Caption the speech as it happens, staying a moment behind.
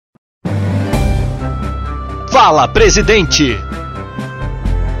Fala, Presidente!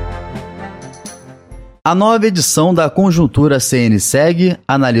 A nova edição da Conjuntura CNseg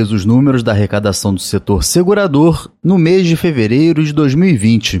analisa os números da arrecadação do setor segurador no mês de fevereiro de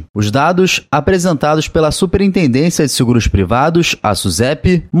 2020. Os dados, apresentados pela Superintendência de Seguros Privados, a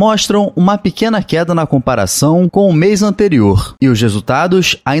Susep, mostram uma pequena queda na comparação com o mês anterior. E os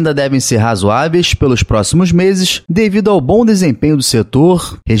resultados ainda devem ser razoáveis pelos próximos meses, devido ao bom desempenho do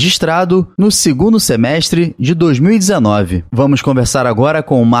setor registrado no segundo semestre de 2019. Vamos conversar agora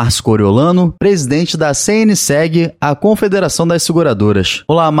com o Marcio Coriolano, presidente da CNseg, a Confederação das Seguradoras.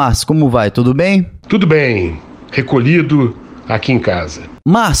 Olá, Marcio, como vai? Tudo bem? Tudo bem. Recolhido aqui em casa.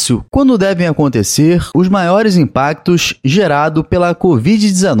 Márcio, quando devem acontecer os maiores impactos gerados pela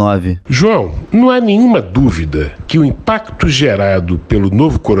Covid-19? João, não há nenhuma dúvida que o impacto gerado pelo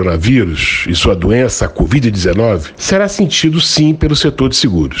novo coronavírus e sua doença, a Covid-19, será sentido sim pelo setor de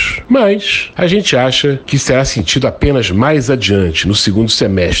seguros. Mas a gente acha que será sentido apenas mais adiante, no segundo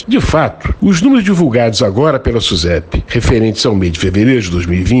semestre. De fato, os números divulgados agora pela Susep, referentes ao mês de fevereiro de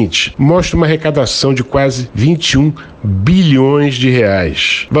 2020, mostram uma arrecadação de quase 21 bilhões de reais.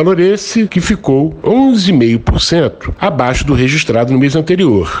 Valor esse que ficou 11,5% abaixo do registrado no mês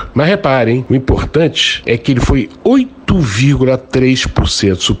anterior. Mas reparem, o importante é que ele foi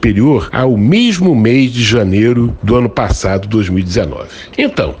 8,3% superior ao mesmo mês de janeiro do ano passado, 2019.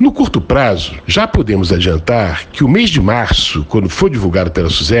 Então, no curto prazo, já podemos adiantar que o mês de março, quando for divulgado pela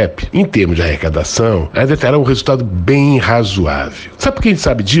Susep, em termos de arrecadação, ainda terá um resultado bem razoável. Sabe por que a gente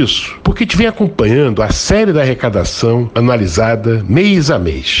sabe disso? Porque a gente vem acompanhando a série da arrecadação analisada mês a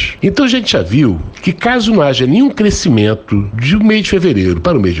mês. Então a gente já viu que caso não haja nenhum crescimento de um mês de fevereiro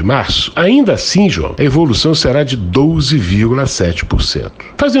para o mês de março, ainda assim, João, a evolução será de 12,7%.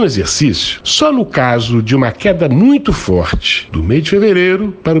 Fazendo exercício, só no caso de uma queda muito forte do mês de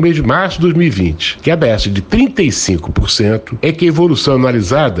fevereiro para o mês de março de 2020, queda essa de 35%, é que a evolução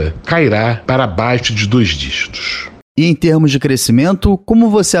analisada cairá para abaixo de 2 dígitos. E em termos de crescimento, como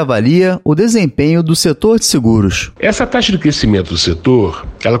você avalia o desempenho do setor de seguros? Essa taxa de crescimento do setor,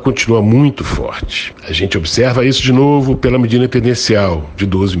 ela continua muito forte. A gente observa isso de novo pela medida tendencial de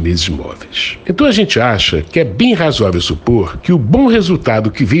 12 meses móveis. Então a gente acha que é bem razoável supor que o bom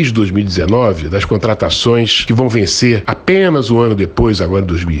resultado que veio de 2019, das contratações que vão vencer apenas um ano depois, agora em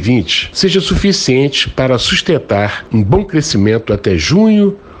 2020, seja suficiente para sustentar um bom crescimento até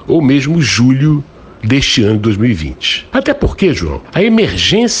junho ou mesmo julho deste ano de 2020. Até porque, João, a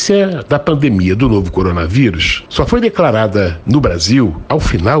emergência da pandemia do novo coronavírus só foi declarada no Brasil ao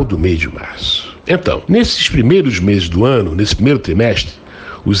final do mês de março. Então, nesses primeiros meses do ano, nesse primeiro trimestre,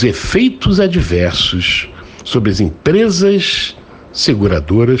 os efeitos adversos sobre as empresas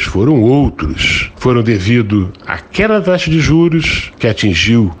seguradoras foram outros. Foram devido à queda da taxa de juros, que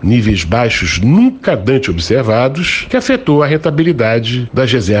atingiu níveis baixos nunca antes observados, que afetou a rentabilidade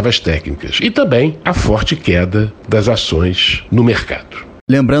das reservas técnicas e também a forte queda das ações no mercado.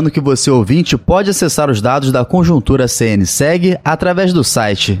 Lembrando que você, ouvinte, pode acessar os dados da Conjuntura CNseg através do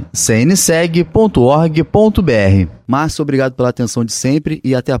site cnseg.org.br. Márcio, obrigado pela atenção de sempre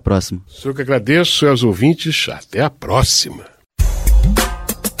e até a próxima. Sou eu que agradeço aos ouvintes. Até a próxima.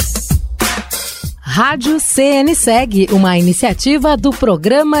 Rádio CNseg, uma iniciativa do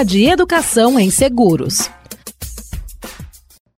Programa de Educação em Seguros.